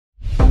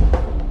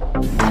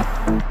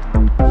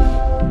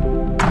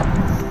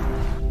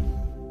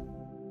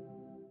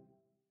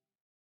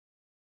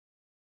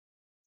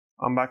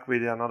I'm back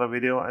with another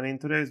video, and in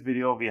today's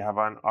video we have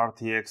an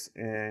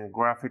RTX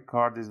graphic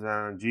card. This is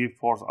a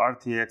GeForce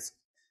RTX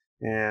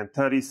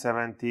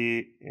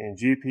 3070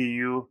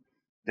 GPU.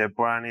 The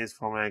brand is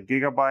from a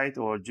Gigabyte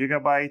or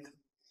GIGABYTE,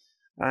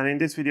 and in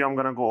this video I'm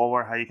gonna go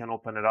over how you can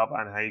open it up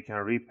and how you can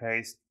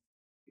repaste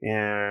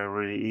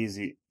really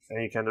easy,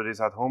 and you can do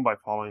this at home by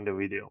following the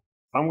video.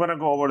 I'm gonna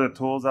go over the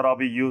tools that I'll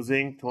be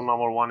using. Tool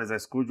number one is a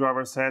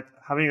screwdriver set.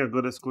 Having a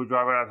good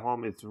screwdriver at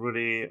home is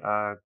really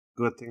a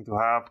good thing to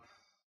have.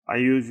 I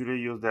usually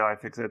use the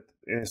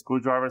UFIXTEK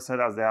screwdriver set,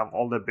 as they have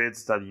all the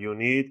bits that you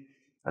need.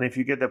 And if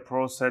you get the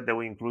Pro set, they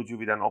will include you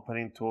with an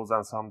opening tools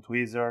and some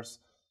tweezers.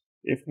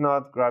 If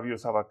not, grab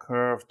yourself a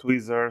curve,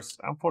 tweezers,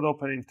 and for the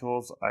opening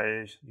tools,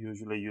 I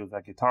usually use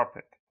a guitar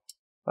pick.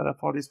 But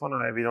for this one,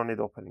 we don't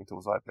need opening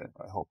tools, I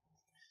hope.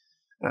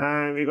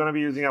 And we're going to be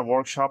using a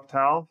workshop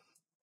towel.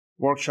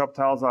 Workshop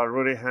towels are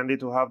really handy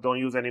to have. Don't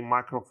use any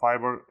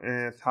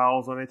microfiber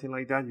towels or anything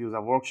like that. Use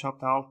a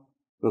workshop towel,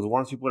 because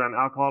once you put an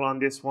alcohol on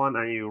this one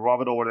and you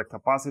rub it over the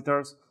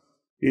capacitors,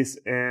 this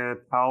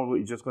towel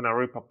is just going to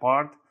rip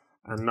apart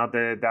and not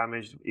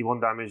damage. It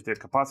won't damage the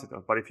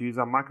capacitor. But if you use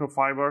a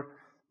microfiber,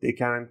 they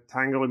can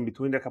tangle in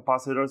between the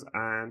capacitors,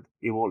 and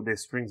the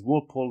strings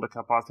will pull the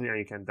capacitor and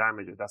you can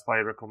damage it. That's why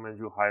I recommend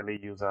you highly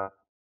use a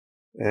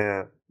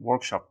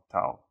workshop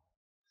towel.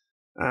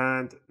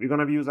 And we're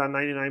going to be using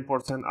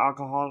 99%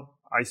 alcohol,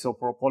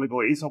 isopropylic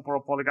or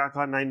isopropylic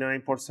alcohol,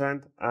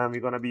 99%. And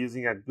we're going to be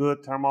using a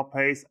good thermal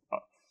paste,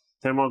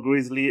 Thermal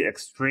Grizzly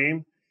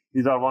Extreme.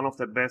 These are one of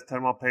the best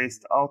thermal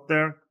pastes out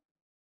there.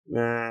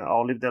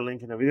 I'll leave the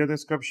link in the video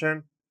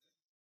description.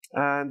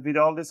 And with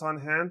all this on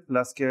hand,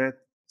 let's get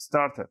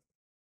started.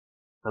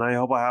 And I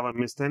hope I haven't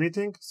missed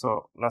anything,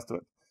 so let's do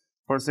it.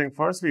 First thing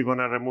first, we're going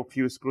to remove a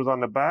few screws on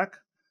the back.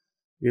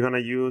 We're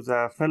going to use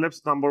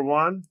Phillips number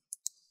 1.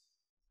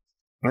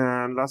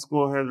 And let's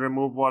go ahead and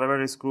remove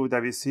whatever screw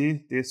that we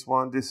see. This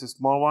is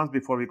small ones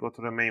before we go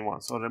to the main one.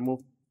 So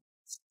remove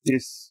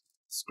this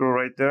screw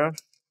right there.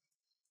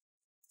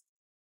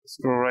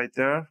 Screw right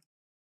there.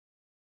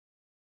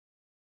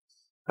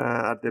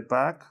 At the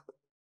back.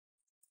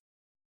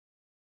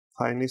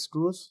 Tiny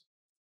screws.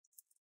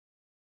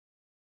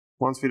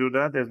 Once we do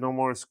that, there's no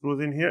more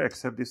screws in here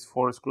except these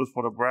 4 screws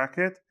for the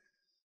bracket.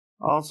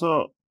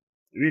 Also,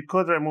 we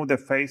could remove the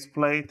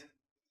faceplate,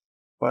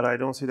 but I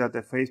don't see that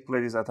the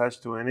faceplate is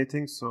attached to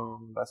anything,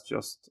 so let's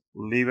just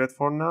leave it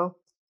for now.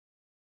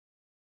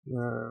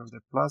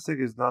 The plastic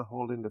is not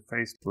holding the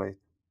faceplate.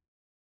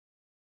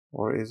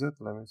 Or is it?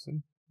 Let me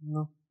see.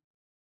 No.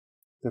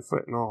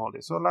 No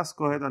holding. So let's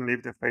go ahead and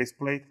leave the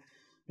faceplate.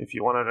 If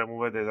you want to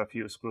remove it, there's a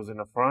few screws in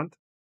the front.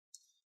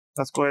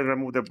 Let's go ahead and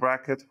remove the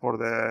bracket for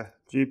the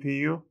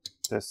GPU,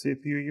 the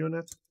CPU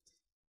unit.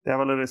 They have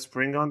a little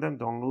spring on them,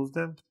 don't lose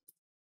them.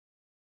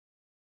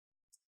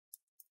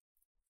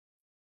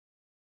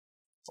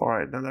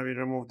 Alright, now that we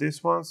remove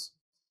these ones,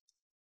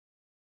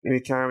 we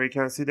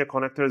can see the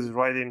connectors is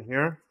right in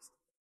here.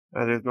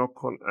 And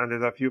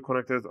there's a few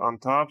connectors on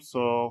top,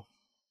 so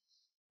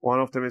one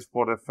of them is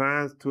for the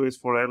fans, 2 is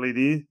for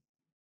LED.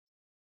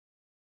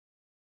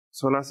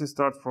 So let's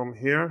start from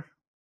here.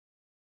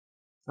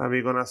 And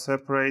we're gonna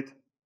separate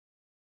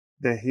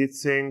the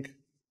heatsink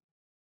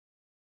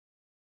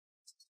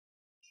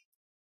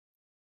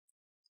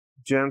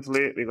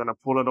gently. We're gonna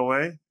pull it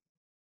away,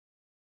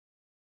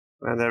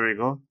 and there we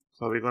go.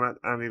 So we're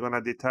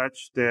gonna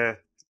detach the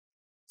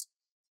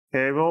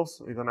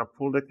cables. We're gonna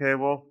pull the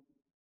cable,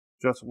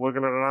 just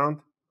wiggle it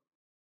around.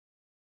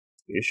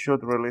 It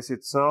should release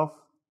itself.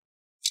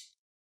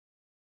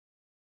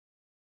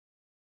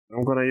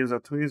 I'm gonna use a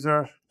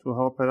tweezer to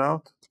help it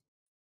out.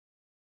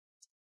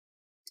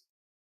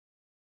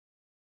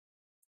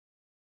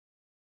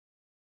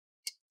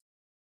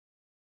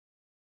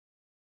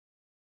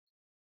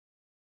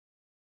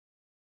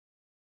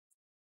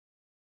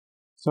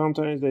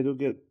 Sometimes they do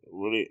get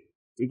really,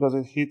 because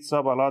it heats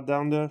up a lot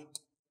down there,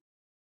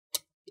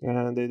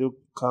 and they do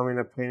come in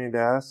a pain in the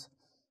ass.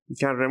 You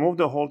can remove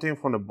the whole thing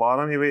from the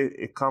bottom,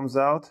 it comes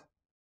out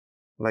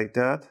like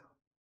that.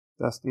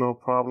 That's no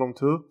problem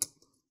too.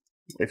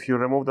 If you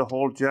remove the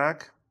whole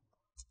jack,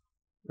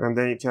 and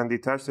then you can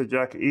detach the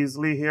jack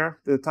easily here.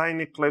 The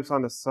tiny clips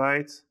on the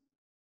sides,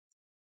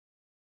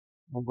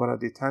 I'm gonna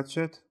detach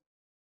it.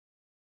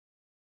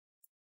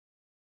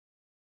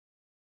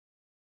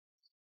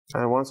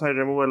 And once I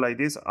remove it like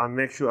this, I'll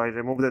make sure I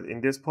remove it in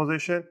this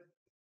position.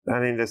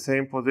 And in the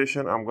same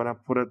position, I'm gonna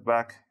put it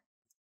back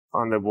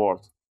on the board.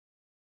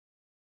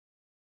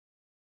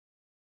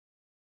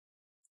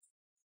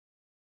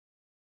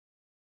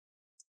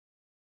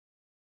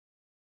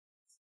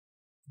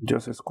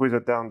 Just squeeze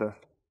it down there.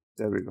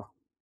 There we go.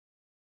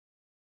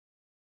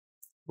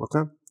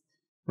 Okay.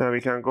 Now we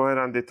can go ahead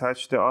and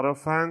detach the other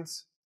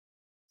fans.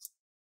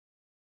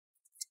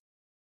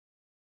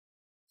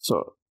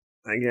 So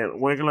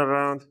again, wiggle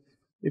around.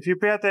 If you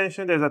pay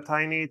attention, there's a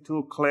tiny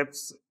 2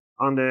 clips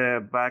on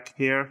the back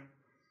here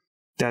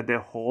that they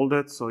hold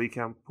it, so you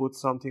can put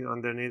something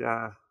underneath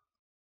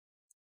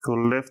to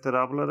lift it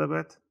up a little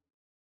bit.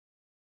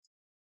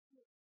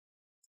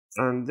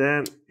 and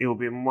then it will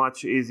be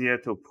much easier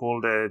to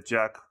pull the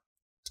jack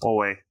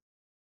away.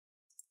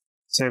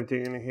 Same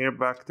thing in here,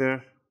 back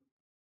there.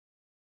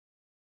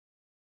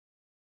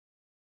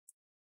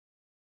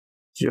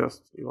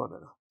 Just you want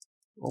to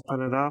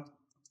open it up.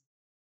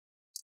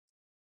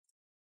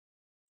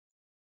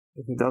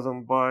 If it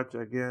doesn't budge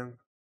again,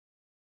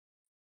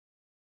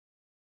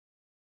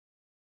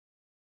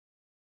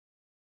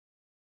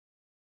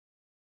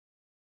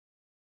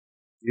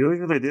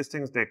 usually these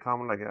things, they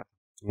come like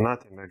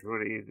nothing, like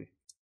really easy.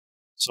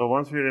 So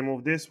once we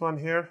remove this one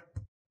here,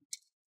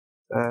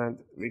 and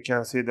we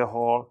can see the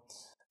hole.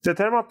 The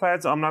thermal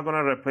pads, I'm not going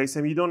to replace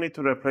them. You don't need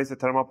to replace the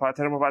thermal pads.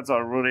 Thermal pads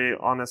are really,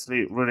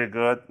 honestly, really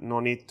good. No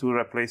need to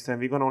replace them.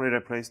 We're going to only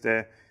replace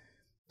the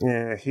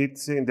heat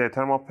sink, the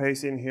thermal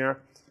paste in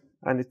here.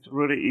 And it's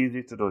really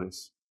easy to do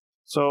this.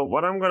 So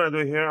what I'm going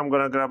to do here, I'm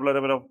going to grab a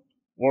little bit of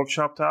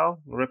workshop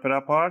towel, rip it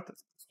apart,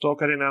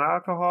 soak it in an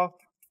alcohol.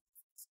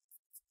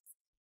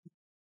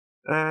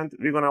 And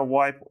we're going to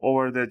wipe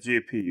over the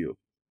GPU.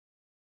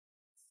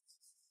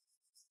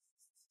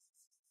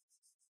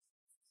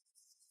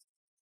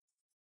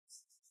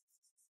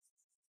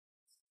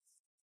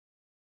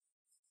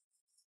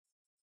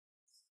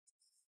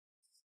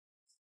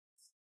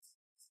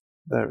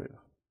 There we go.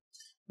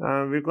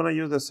 And we're going to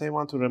use the same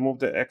one to remove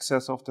the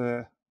excess of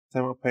the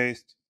thermal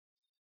paste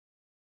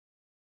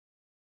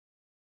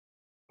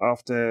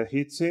of the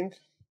heatsink.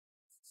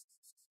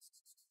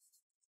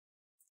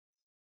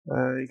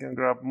 You can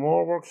grab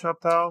more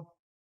workshop towel.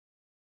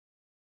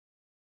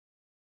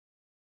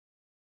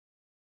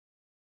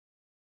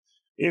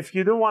 If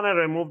you don't want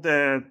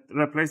to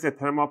replace the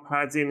thermal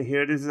pads in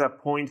here, this is a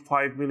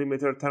 0.5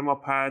 millimeter thermal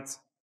pads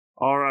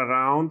are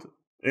around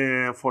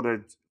for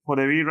the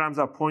VRAMs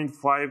are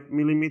 0.5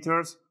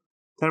 millimeters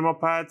thermal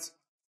pads,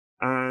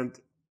 and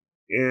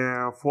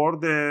for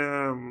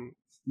the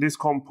this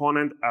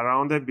component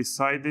around it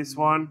beside this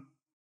one,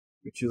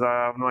 which is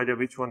I have no idea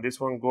which one this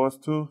one goes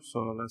to.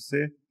 So let's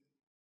see.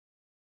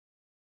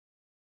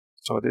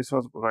 So this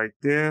was like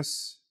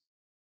this.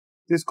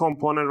 This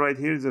component right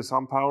here is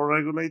some power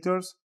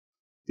regulators.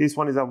 This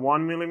one is a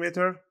 1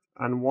 millimeter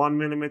and 1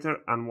 millimeter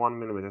and 1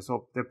 millimeter.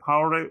 So the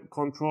power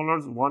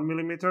controllers 1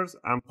 millimeters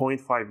and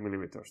 0.5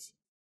 millimeters.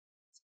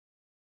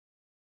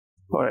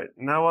 All right,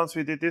 now once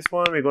we did this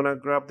one, we're gonna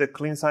grab the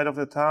clean side of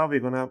the towel. We're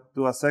gonna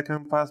do a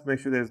second pass, make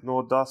sure there's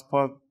no dust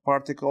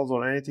particles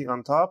or anything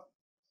on top.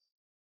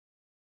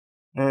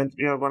 And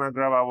we are gonna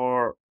grab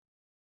our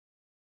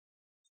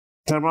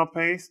thermal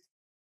paste.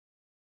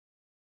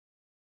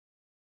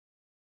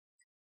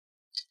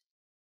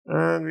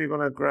 And we're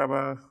gonna grab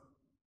a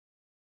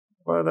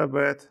little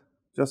bit.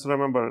 Just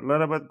remember, a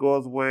little bit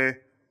goes way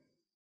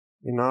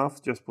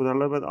enough. Just put a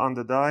little bit on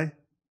the die.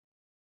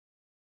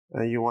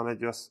 And you wanna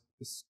just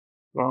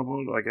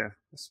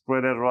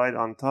spread it right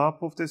on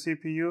top of the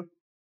CPU.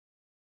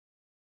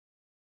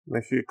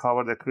 Make sure you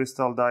cover the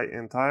crystal die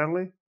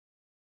entirely.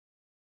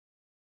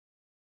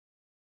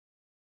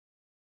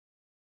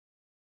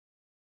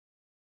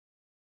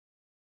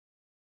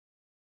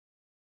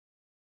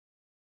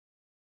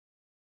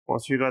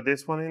 Once you got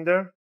this one in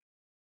there,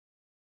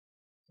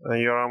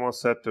 and you're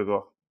almost set to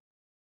go.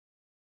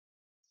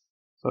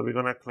 So we're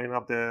gonna clean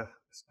up the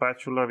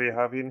spatula we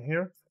have in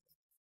here.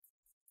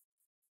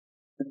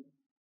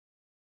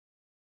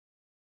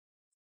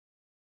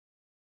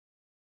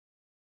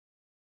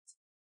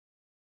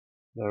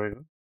 There we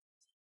go.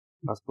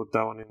 Let's put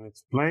that one in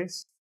its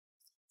place.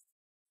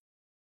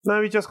 Now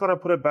we just gotta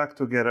put it back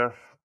together.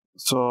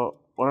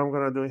 So what I'm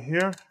gonna do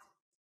here,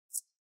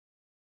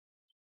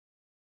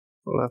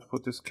 let's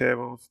put these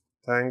cables,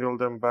 tangle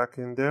them back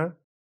in there.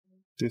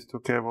 These two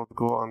cables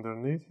go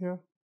underneath here.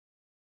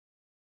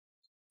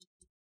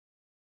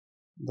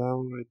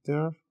 Down right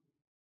there.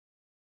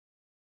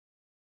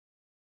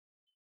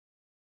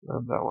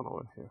 And that one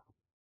over here.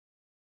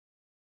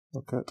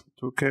 Okay,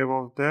 two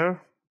cables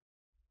there.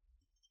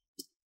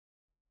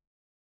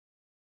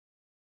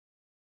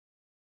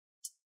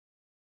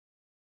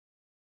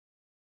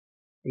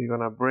 We're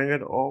gonna bring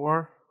it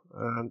over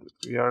and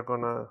we are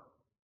gonna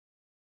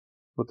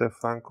put the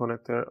fan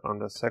connector on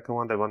the second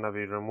one. They're gonna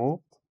be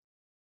removed.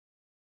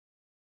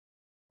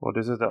 Oh,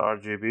 this is the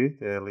RGB,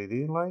 the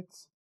LED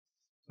lights.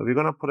 So we're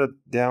gonna put it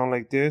down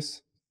like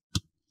this,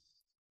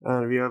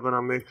 and we are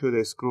gonna make sure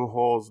the screw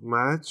holes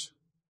match.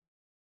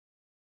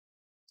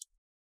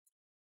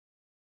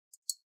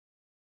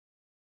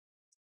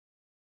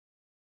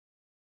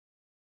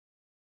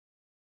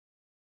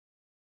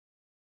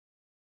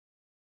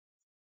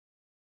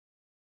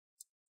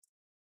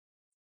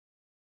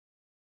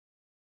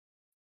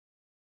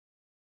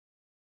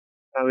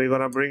 And we're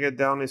gonna bring it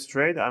down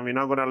straight, and we're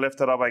not gonna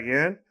lift it up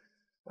again.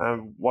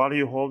 And while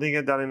you're holding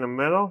it down in the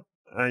middle,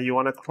 and you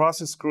wanna cross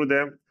screw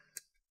them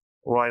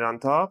right on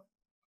top.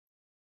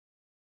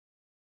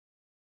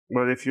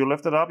 But if you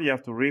lift it up, you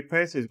have to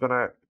repaste. It's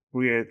gonna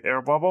create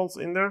air bubbles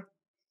in there,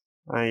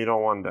 and you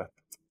don't want that.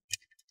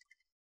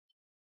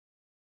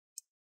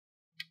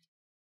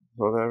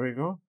 So there we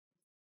go.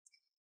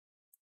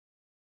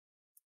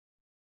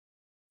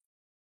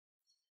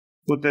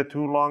 Put the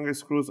two long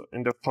screws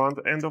in the front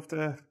end of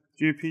the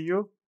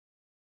GPU.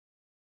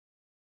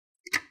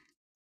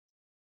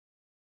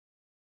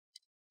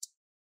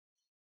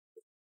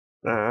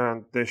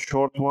 And the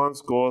short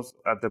ones goes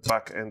at the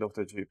back end of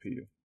the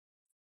GPU.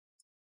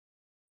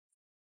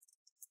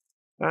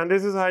 And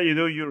this is how you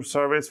do your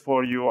service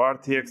for your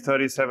RTX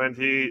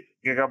 3070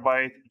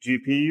 gigabyte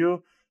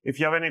GPU. If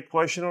you have any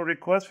question or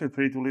request, feel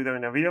free to leave them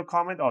in a video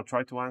comment. I'll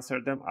try to answer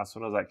them as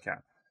soon as I can.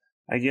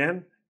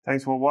 Again,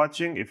 thanks for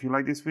watching. If you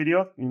like this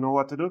video, you know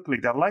what to do.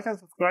 Click that like and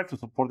subscribe to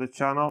support the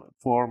channel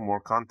for more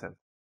content.